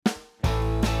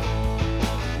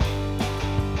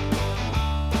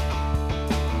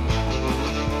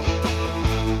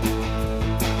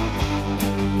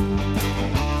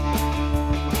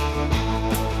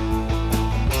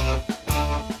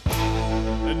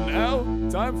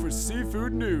Time for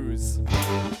Seafood News.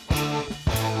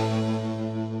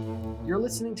 You're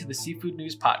listening to the Seafood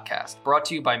News Podcast, brought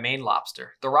to you by Maine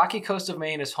Lobster. The rocky coast of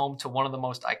Maine is home to one of the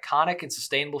most iconic and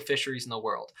sustainable fisheries in the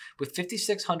world. With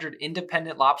 5,600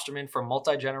 independent lobstermen from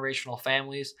multi-generational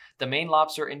families, the Maine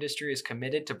lobster industry is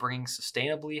committed to bringing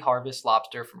sustainably harvested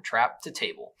lobster from trap to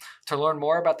table. To learn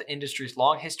more about the industry's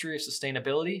long history of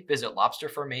sustainability, visit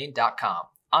lobsterformaine.com.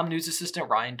 I'm News Assistant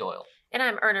Ryan Doyle. And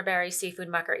I'm Urner Barry Seafood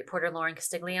Market Reporter Lauren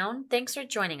Castiglione. Thanks for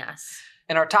joining us.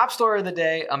 In our top story of the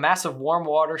day, a mass of warm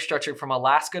water stretching from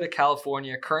Alaska to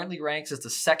California currently ranks as the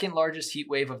second largest heat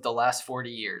wave of the last 40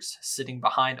 years, sitting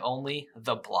behind only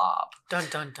the blob. Dun,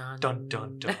 dun, dun. Dun,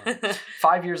 dun, dun.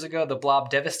 5 years ago, the blob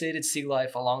devastated sea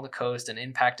life along the coast and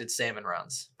impacted salmon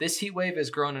runs. This heat wave has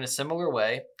grown in a similar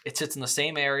way. It sits in the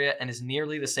same area and is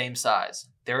nearly the same size.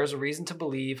 There is a reason to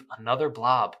believe another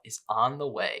blob is on the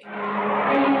way.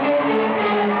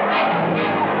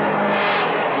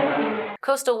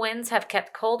 Coastal winds have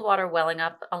kept cold water welling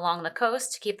up along the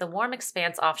coast to keep the warm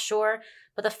expanse offshore,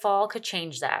 but the fall could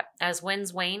change that. As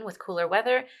winds wane with cooler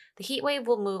weather, the heat wave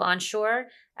will move onshore,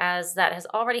 as that has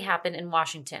already happened in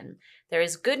Washington. There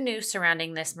is good news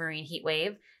surrounding this marine heat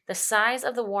wave. The size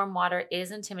of the warm water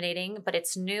is intimidating, but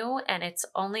it's new and it's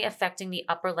only affecting the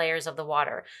upper layers of the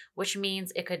water, which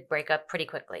means it could break up pretty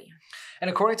quickly. And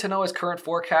according to NOAA's current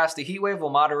forecast, the heat wave will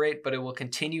moderate, but it will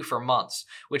continue for months,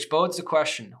 which bodes the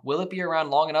question, will it be around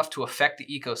long enough to affect the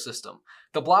ecosystem?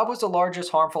 The blob was the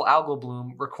largest harmful algal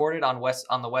bloom recorded on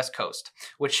the West Coast,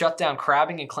 which shut down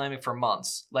crabbing and clamming for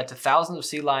months, led to thousands of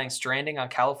sea lions stranding on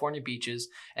California beaches,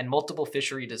 and multiple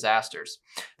fishery disasters.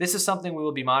 This is something we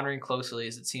will be monitoring closely,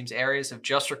 as it seems areas have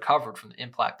just recovered from the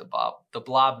impact the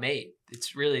blob made.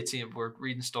 We're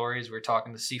reading stories, we're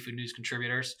talking to Seafood News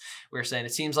contributors, we're saying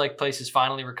it seems like places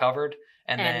finally recovered,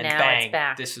 and then now bang, it's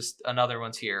back. this is another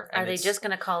one's here. Are they just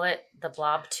going to call it the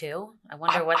Blob 2? I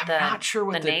wonder what I'm not sure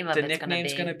what the name of the it's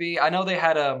nickname's going to be. I know they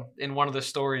had in one of the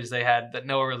stories they had that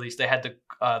NOAA released, they had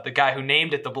the guy who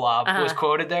named it the Blob was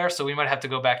quoted there, so we might have to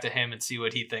go back to him and see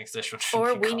what he thinks this one should be Or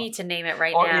called. we need to name it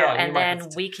right now, and then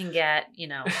we can get,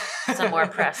 some more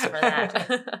press for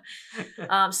that.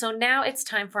 So now it's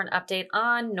time for an update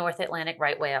on North Atlantic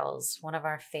right whales, one of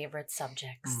our favorite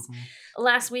subjects. Mm-hmm.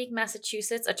 Last week,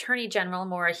 Massachusetts Attorney General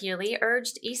Maura Healey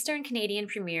urged Eastern Canadian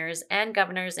premiers and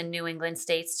governors in New England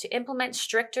states to implement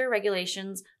stricter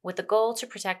regulations with the goal to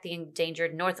protect the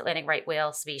endangered North Atlantic right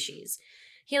whale species.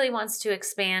 Healey wants to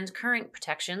expand current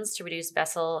protections to reduce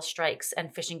vessel strikes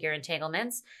and fishing gear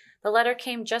entanglements. The letter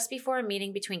came just before a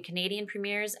meeting between Canadian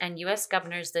premiers and U.S.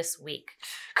 governors this week.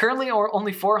 Currently,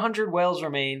 only 400 whales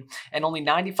remain, and only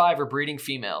 95 are breeding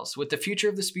females. With the future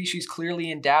of the species clearly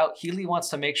in doubt, Healey wants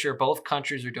to make sure both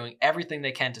countries are doing everything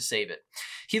they can to save it.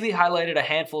 Healey highlighted a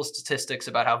handful of statistics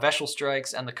about how vessel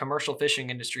strikes and the commercial fishing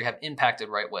industry have impacted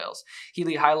right whales.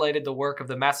 Healey highlighted the work of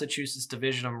the Massachusetts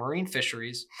Division of Marine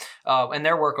Fisheries and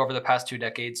their work over the past 2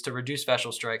 decades to reduce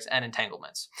vessel strikes and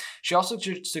entanglements. She also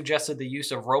suggested the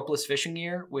use of ropeless fishing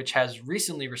gear, which has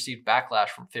recently received backlash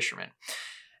from fishermen.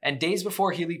 And days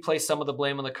before Healey placed some of the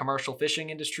blame on the commercial fishing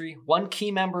industry, one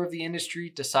key member of the industry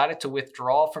decided to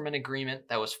withdraw from an agreement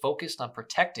that was focused on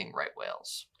protecting right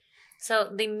whales.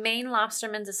 So the Maine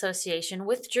Lobstermen's Association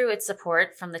withdrew its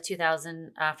support from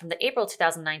the April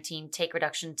 2019 take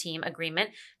reduction team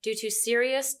agreement due to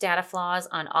serious data flaws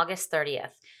on August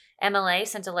 30th. MLA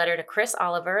sent a letter to Chris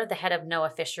Oliver, the head of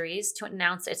NOAA Fisheries, to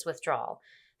announce its withdrawal.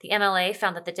 The MLA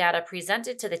found that the data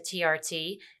presented to the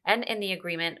TRT and in the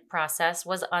agreement process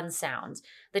was unsound.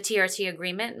 The TRT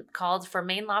agreement called for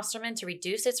Maine lobstermen to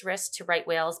reduce its risk to right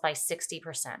whales by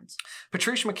 60%.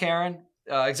 Patrice McCarron,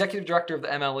 executive director of the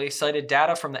MLA, cited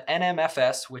data from the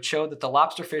NMFS, which showed that the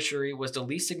lobster fishery was the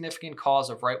least significant cause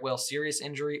of right whale serious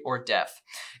injury or death.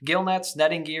 Gill nets,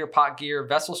 netting gear, pot gear,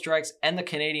 vessel strikes, and the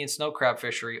Canadian snow crab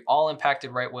fishery all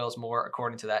impacted right whales more,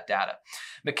 according to that data.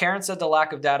 McCarron said the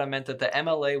lack of data meant that the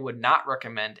MLA would not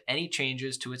recommend any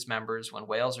changes to its members when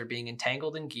whales are being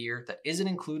entangled in gear that isn't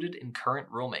included in current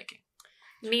rulemaking.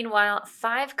 Meanwhile,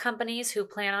 5 companies who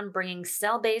plan on bringing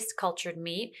cell-based cultured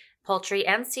meat, poultry,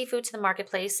 and seafood to the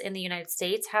marketplace in the United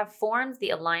States have formed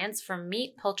the Alliance for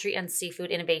Meat, Poultry, and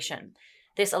Seafood Innovation.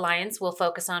 This alliance will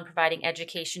focus on providing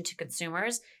education to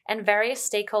consumers and various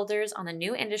stakeholders on the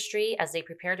new industry as they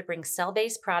prepare to bring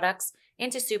cell-based products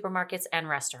into supermarkets and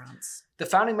restaurants. The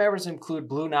founding members include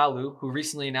Blue Nalu, who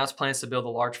recently announced plans to build a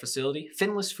large facility,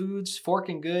 Finless Foods, Fork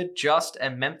and Good, Just,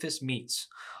 and Memphis Meats.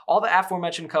 All the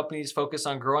aforementioned companies focus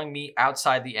on growing meat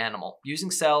outside the animal,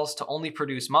 using cells to only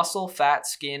produce muscle, fat,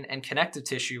 skin, and connective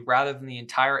tissue rather than the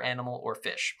entire animal or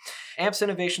fish. AMP's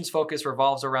innovations focus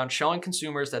revolves around showing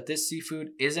consumers that this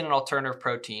seafood isn't an alternative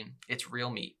protein, it's real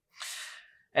meat.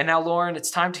 And now, Lauren,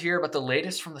 it's time to hear about the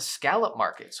latest from the scallop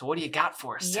market. So what do you got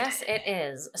for us today? Yes, it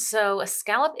is. So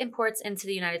scallop imports into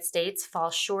the United States fall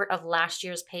short of last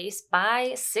year's pace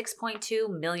by 6.2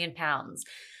 million pounds.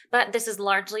 But this is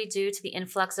largely due to the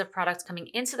influx of products coming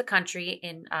into the country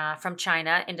from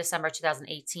China in December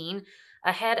 2018,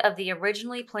 ahead of the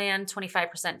originally planned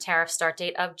 25% tariff start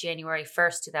date of January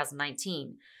 1st,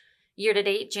 2019.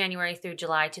 Year-to-date, January through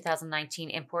July 2019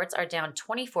 imports are down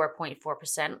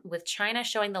 24.4%, with China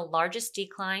showing the largest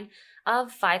decline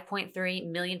of 5.3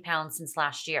 million pounds since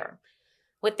last year.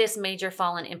 With this major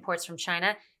fall in imports from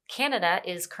China, Canada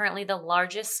is currently the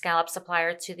largest scallop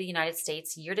supplier to the United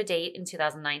States year-to-date in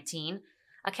 2019,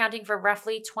 accounting for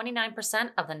roughly 29%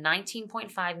 of the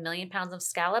 19.5 million pounds of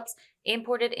scallops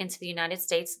imported into the United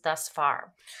States thus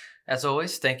far. As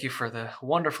always, thank you for the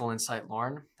wonderful insight,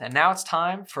 Lauren. And now it's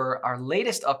time for our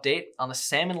latest update on the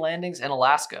salmon landings in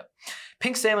Alaska.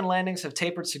 Pink salmon landings have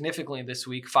tapered significantly this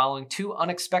week following two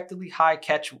unexpectedly high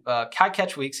catch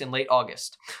weeks in late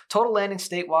August. Total landings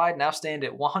statewide now stand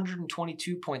at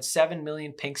 122.7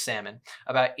 million pink salmon,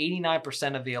 about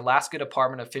 89% of the Alaska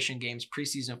Department of Fish and Game's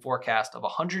preseason forecast of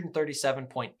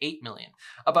 137.8 million.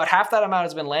 About half that amount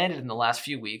has been landed in the last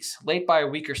few weeks, late by a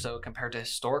week or so compared to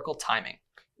historical timing.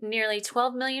 Nearly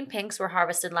 12 million pinks were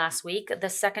harvested last week, the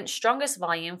second strongest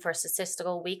volume for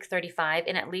statistical week 35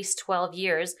 in at least 12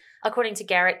 years, according to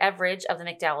Garrett Everidge of the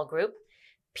McDowell Group.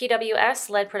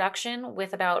 PWS led production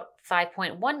with about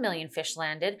 5.1 million fish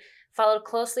landed, followed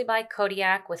closely by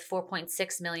Kodiak with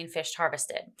 4.6 million fish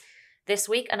harvested. This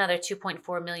week, another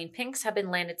 2.4 million pinks have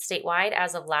been landed statewide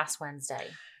as of last Wednesday.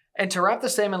 And to wrap the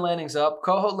salmon landings up,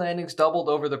 coho landings doubled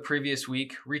over the previous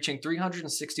week, reaching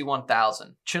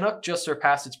 361,000. Chinook just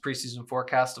surpassed its preseason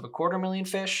forecast of 250,000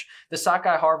 fish. The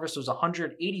sockeye harvest was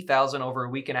 180,000 over a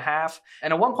week and a half,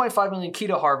 and a 1.5 million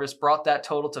Keto harvest brought that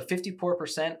total to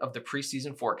 54% of the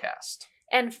preseason forecast.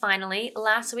 And finally,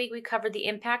 last week we covered the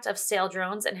impact of sail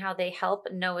drones and how they help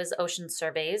NOAA's ocean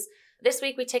surveys. This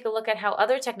week, we take a look at how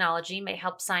other technology may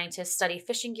help scientists study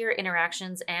fishing gear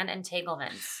interactions and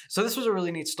entanglements. So this was a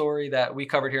really neat story that we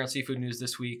covered here on Seafood News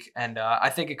this week, and I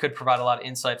think it could provide a lot of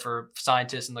insight for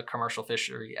scientists in the commercial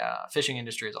fishing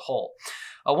industry as a whole.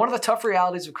 One of the tough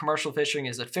realities of commercial fishing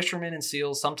is that fishermen and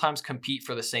seals sometimes compete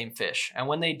for the same fish, and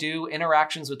when they do,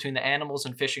 interactions between the animals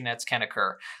and fishing nets can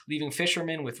occur, leaving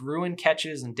fishermen with ruined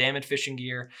catches and damaged fishing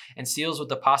gear, and seals with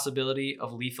the possibility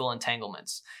of lethal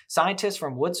entanglements. Scientists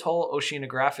from Woods Hole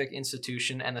Oceanographic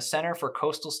Institution and the Center for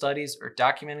Coastal Studies are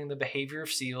documenting the behavior of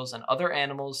seals and other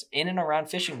animals in and around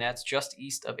fishing nets just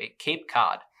east of Cape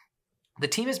Cod. The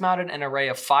team has mounted an array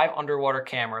of 5 underwater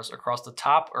cameras across the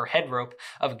top or head rope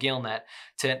of a gillnet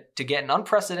to get an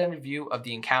unprecedented view of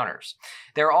the encounters.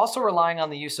 They're also relying on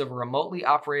the use of a remotely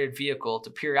operated vehicle to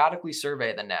periodically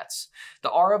survey the nets. The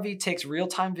ROV takes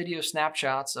real-time video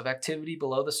snapshots of activity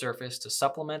below the surface to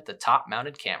supplement the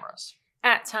top-mounted cameras.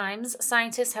 At times,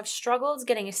 scientists have struggled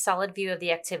getting a solid view of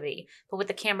the activity, but with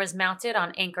the cameras mounted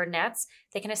on anchor nets,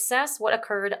 they can assess what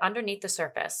occurred underneath the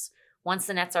surface. Once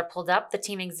the nets are pulled up, the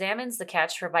team examines the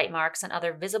catch for bite marks and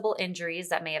other visible injuries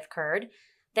that may have occurred.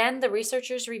 Then the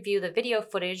researchers review the video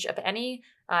footage of any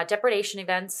depredation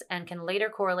events and can later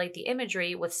correlate the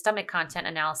imagery with stomach content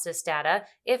analysis data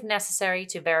if necessary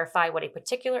to verify what a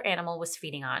particular animal was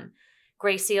feeding on.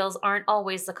 Gray seals aren't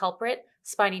always the culprit.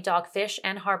 Spiny dogfish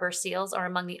and harbor seals are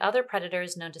among the other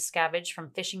predators known to scavenge from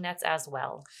fishing nets as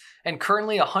well. And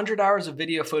currently, 100 hours of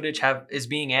video footage is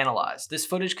being analyzed. This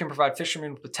footage can provide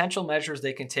fishermen with potential measures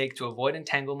they can take to avoid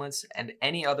entanglements and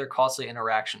any other costly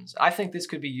interactions. I think this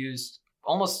could be used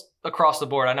almost across the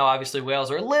board. I know obviously whales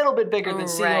are a little bit bigger than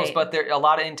seals, but there are a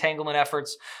lot of entanglement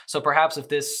efforts. So perhaps if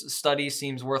this study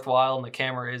seems worthwhile and the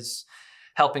camera is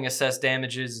helping assess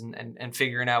damages and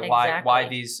figuring out why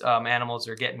these animals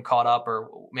are getting caught up, or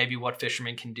maybe what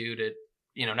fishermen can do to,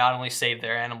 not only save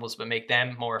their animals, but make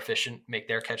them more efficient, make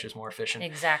their catches more efficient.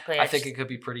 Exactly. I think it could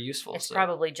be pretty useful. It's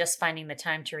probably just finding the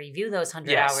time to review those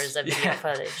 100 hours of video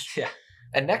footage. Yeah.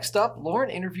 And next up, Lauren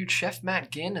interviewed Chef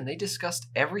Matt Ginn, and they discussed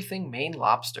everything Maine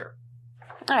lobster.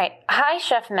 All right. Hi,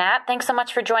 Chef Matt. Thanks so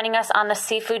much for joining us on the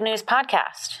Seafood News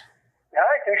podcast.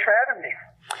 Hi, thanks for having me.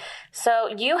 So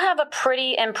you have a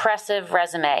pretty impressive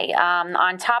resume.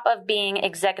 On top of being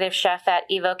executive chef at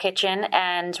Evo Kitchen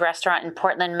and Restaurant in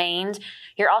Portland, Maine,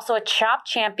 you're also a chop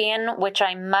champion, which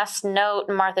I must note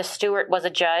Martha Stewart was a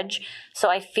judge. So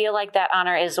I feel like that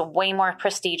honor is way more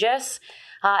prestigious.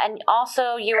 And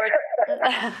also you were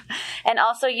and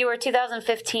also you were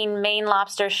 2015 Maine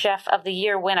Lobster Chef of the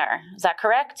Year winner. Is that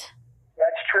correct?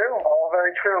 That's true. All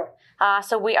very true.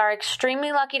 So we are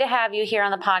extremely lucky to have you here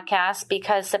on the podcast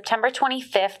because September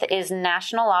 25th is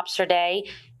National Lobster Day,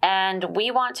 and we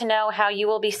want to know how you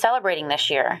will be celebrating this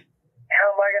year. How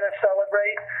am I going to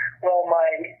celebrate? Well,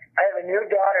 I have a new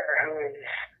daughter who is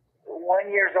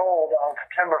 1 year old on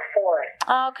September 4th.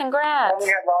 Oh, congrats. Only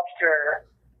had lobster.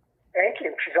 Thank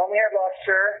you. She's only had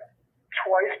lobster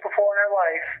twice before in her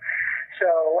life. So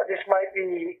this might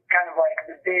be kind of like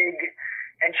the big,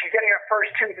 and she's getting her first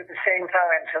tooth at the same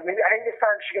time. So I think this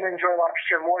time she's going to enjoy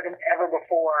lobster more than ever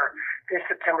before this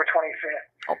September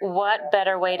 25th. What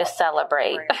better way to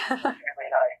celebrate?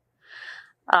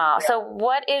 So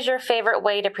what is your favorite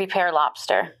way to prepare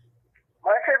lobster?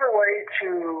 My favorite way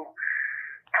to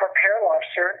prepare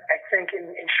lobster, I think,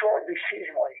 in short, would be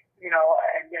seasonally, and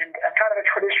I'm kind of a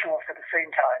traditionalist at the same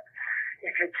time.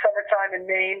 If it's summertime in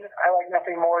Maine, I like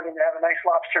nothing more than to have a nice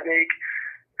lobster bake,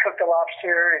 cook the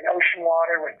lobster in ocean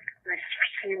water with nice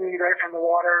seaweed right from the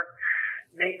water,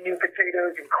 make new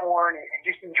potatoes and corn, and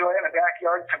just enjoy it in a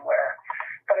backyard somewhere.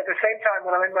 But at the same time,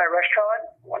 when I'm in my restaurant,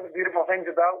 one of the beautiful things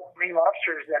about Maine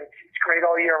lobster is that it's great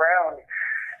all year round.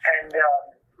 And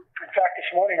in fact, this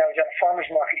morning I was at a farmer's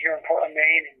market here in Portland,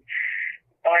 Maine, and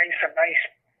buying some nice,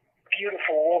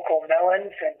 beautiful local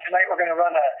melons. And tonight we're going to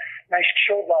run a nice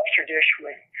chilled lobster dish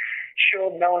with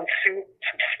chilled melon soup,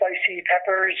 some spicy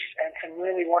peppers, and some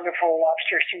really wonderful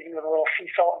lobster seasoned with a little sea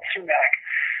salt and sumac.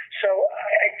 So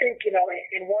I think, in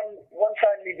one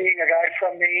side of me being a guy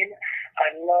from Maine,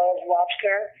 I love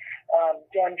lobster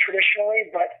done traditionally,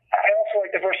 but I also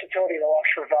like the versatility the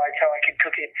lobster provides, how I can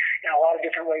cook it in a lot of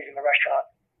different ways in the restaurant.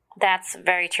 That's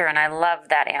very true, and I love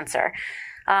that answer.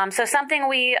 So something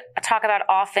we talk about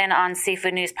often on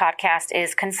Seafood News Podcast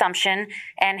is consumption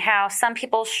and how some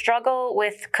people struggle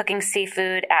with cooking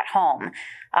seafood at home.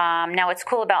 Now, what's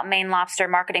cool about Maine Lobster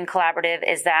Marketing Collaborative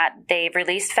is that they've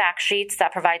released fact sheets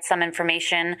that provide some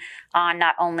information on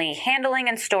not only handling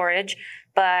and storage,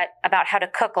 but about how to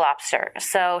cook lobster.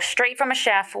 So straight from a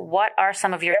chef, what are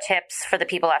some of your tips for the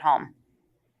people at home?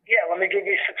 Yeah, let me give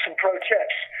you some pro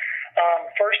tips.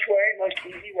 First way, most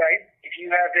easy way, if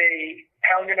you have a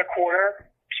 1.25 pounds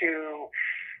to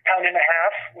 1.5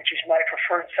 pounds, which is my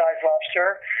preferred size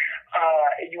lobster,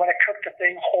 you want to cook the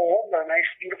thing whole, the nice,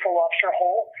 beautiful lobster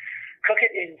whole. Cook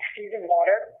it in seasoned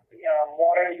water.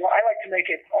 I like to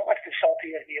make it almost as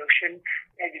salty as the ocean,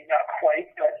 maybe not quite,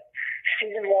 but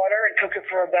seasoned water, and cook it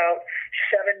for about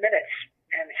 7 minutes.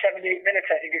 And 7 to 8 minutes,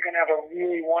 I think you're going to have a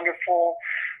really wonderful,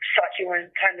 succulent,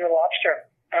 tender lobster.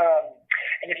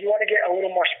 And if you want to get a little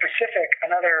more specific,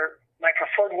 my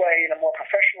preferred way in a more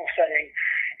professional setting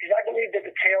is I believe that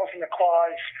the tails and the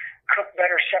claws cook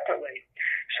better separately.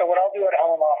 So what I'll do at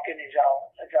home often is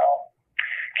I'll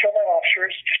kill my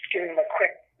lobsters, just giving them a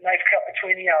quick knife cut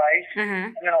between the eyes,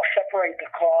 and then I'll separate the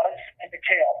claws and the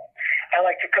tail. I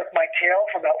like to cook my tail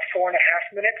for about 4.5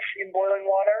 minutes in boiling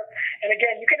water. And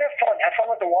again, you can have fun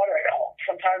with the water at home.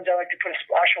 Sometimes I like to put a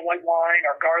splash of white wine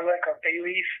or garlic or bay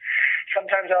leaf.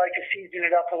 Sometimes I like to season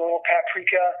it up with a little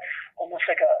paprika, almost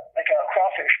like a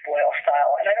crawfish boil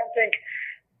style. And I don't think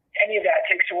any of that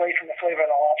takes away from the flavor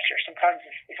of the lobster. Sometimes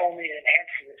if only it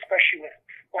enhances it, especially with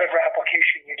whatever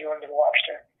application you're doing to the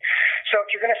lobster. So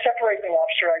if you're going to separate the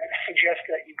lobster, I suggest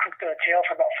that you cook the tail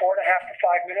for about 4.5 to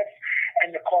 5 minutes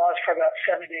and the claws for about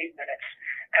 7 to 8 minutes.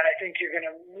 And I think you're going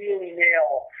to really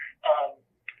nail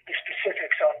the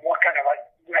specifics on what kind of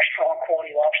restaurant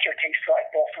quality lobster tastes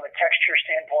like, both from a texture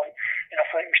standpoint and a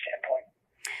flavor standpoint.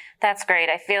 That's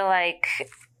great. I feel like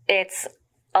it's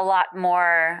a lot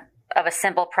more of a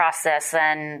simple process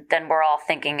than we're all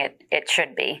thinking it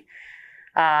should be.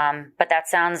 But that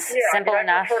sounds simple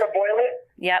enough. I prefer to boil it.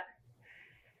 Yep.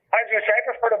 I was going to say I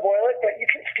prefer to boil it, but you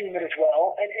can steam it as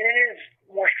well. And it is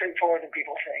more straightforward than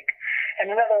people think.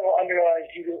 And another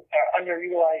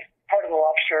underutilized part of the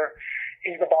lobster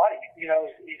is the body.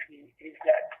 Is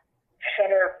that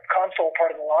center console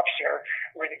part of the lobster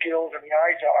where the gills and the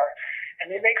eyes are. And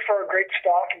they make for a great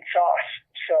stock and sauce.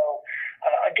 So,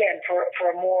 again, for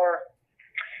a more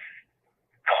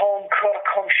home cook,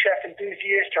 home chef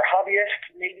enthusiast or hobbyist,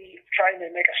 maybe trying to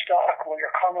make a stock where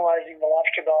you're caramelizing the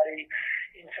lobster body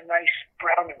in some nice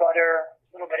browned butter, a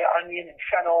little bit of onion and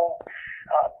fennel,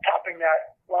 topping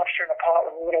that lobster in a pot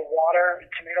with a little water and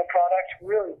tomato product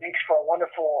really makes for a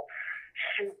wonderful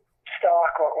soup,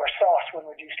 stock, or sauce when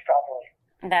reduced properly.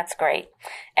 That's great.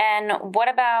 And what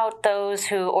about those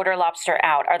who order lobster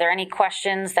out? Are there any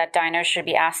questions that diners should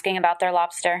be asking about their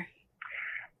lobster?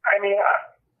 I mean,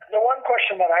 the one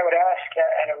question that I would ask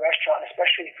at a restaurant,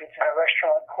 especially if it's in a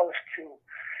restaurant close to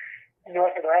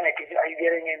North Atlantic, are you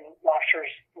getting in lobsters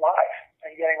live? Are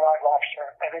you getting live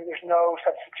lobster? I think there's no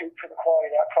substitute for the quality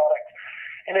of that product.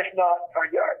 And if not, are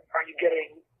you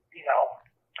getting,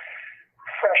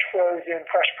 fresh frozen,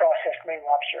 fresh processed Maine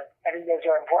lobster? I think those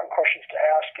are important questions to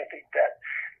ask. I think that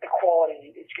the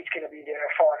quality is going to be there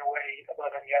far and away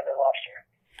above any other lobster.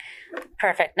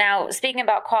 Perfect. Now, speaking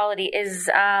about quality,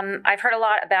 I've heard a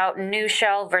lot about new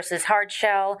shell versus hard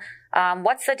shell.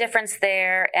 What's the difference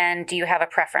there, and do you have a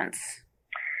preference?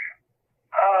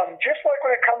 Just like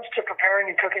when it comes to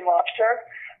preparing and cooking lobster,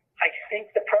 I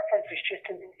think the preference is just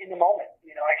in the moment.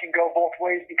 I can go both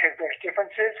ways because there's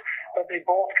differences, but they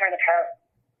both kind of have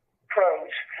pros.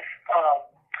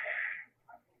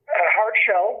 A hard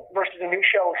shell versus a new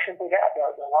shell is simply that.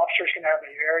 The lobster is going to have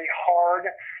a very hard,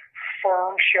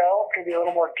 firm shell. It can be a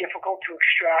little more difficult to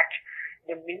extract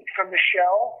the meat from the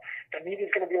shell. The meat is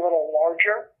going to be a little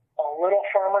larger, a little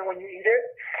firmer when you eat it,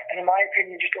 and in my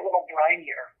opinion, just a little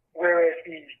brinier. Whereas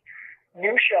the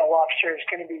new shell lobster is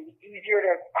going to be easier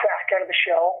to crack out of the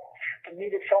shell. The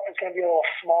meat itself is going to be a little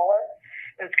smaller,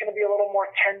 and it's going to be a little more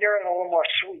tender and a little more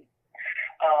sweet.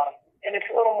 And it's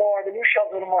a little more, the new shell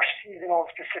is a little more seasonal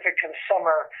and specific to the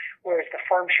summer, whereas the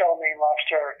firm shell Maine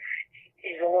lobster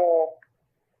is a little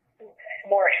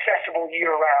more accessible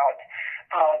year-round.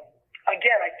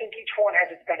 Again, I think each one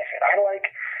has its benefit. I like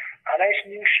a nice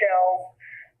new shell,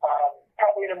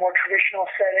 probably in a more traditional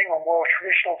setting or more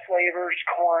traditional flavors,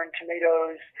 corn,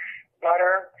 tomatoes,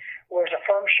 butter, whereas a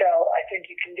firm shell, I think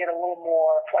you can get a little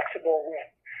more flexible with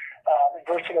and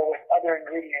versatile with other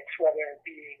ingredients, whether it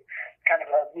be kind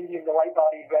of a medium to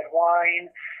light-bodied red wine,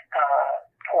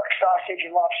 pork sausage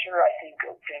and lobster, I think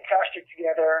go fantastic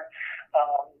together.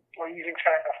 We're using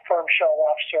kind of a firm shell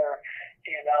lobster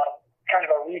in kind of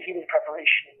a reheated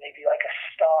preparation, maybe like a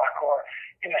stock or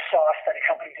in a sauce that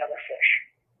accompanies other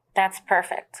fish. That's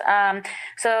perfect.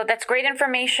 So that's great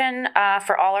information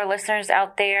for all our listeners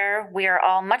out there. We are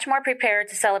all much more prepared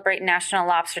to celebrate National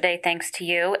Lobster Day thanks to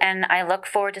you, and I look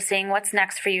forward to seeing what's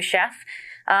next for you, Chef.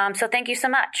 So thank you so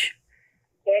much.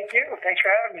 Thank you. Thanks for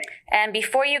having me. And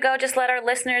before you go, just let our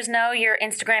listeners know your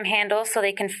Instagram handle so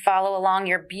they can follow along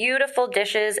your beautiful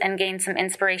dishes and gain some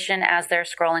inspiration as they're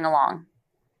scrolling along.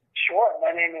 Sure. My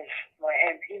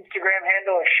Instagram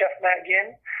handle is Chef Matt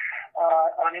Ginn.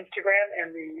 On Instagram,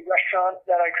 and the restaurants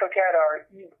that I cook at are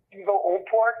Evo Old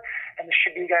Port and the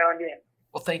Shabiga Island Inn.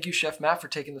 Well, thank you, Chef Matt, for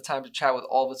taking the time to chat with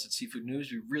all of us at Seafood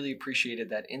News. We really appreciated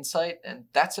that insight, and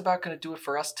that's about going to do it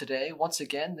for us today. Once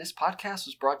again, this podcast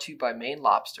was brought to you by Maine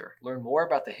Lobster. Learn more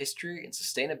about the history and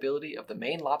sustainability of the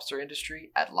Maine lobster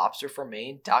industry at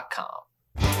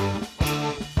lobsterformaine.com.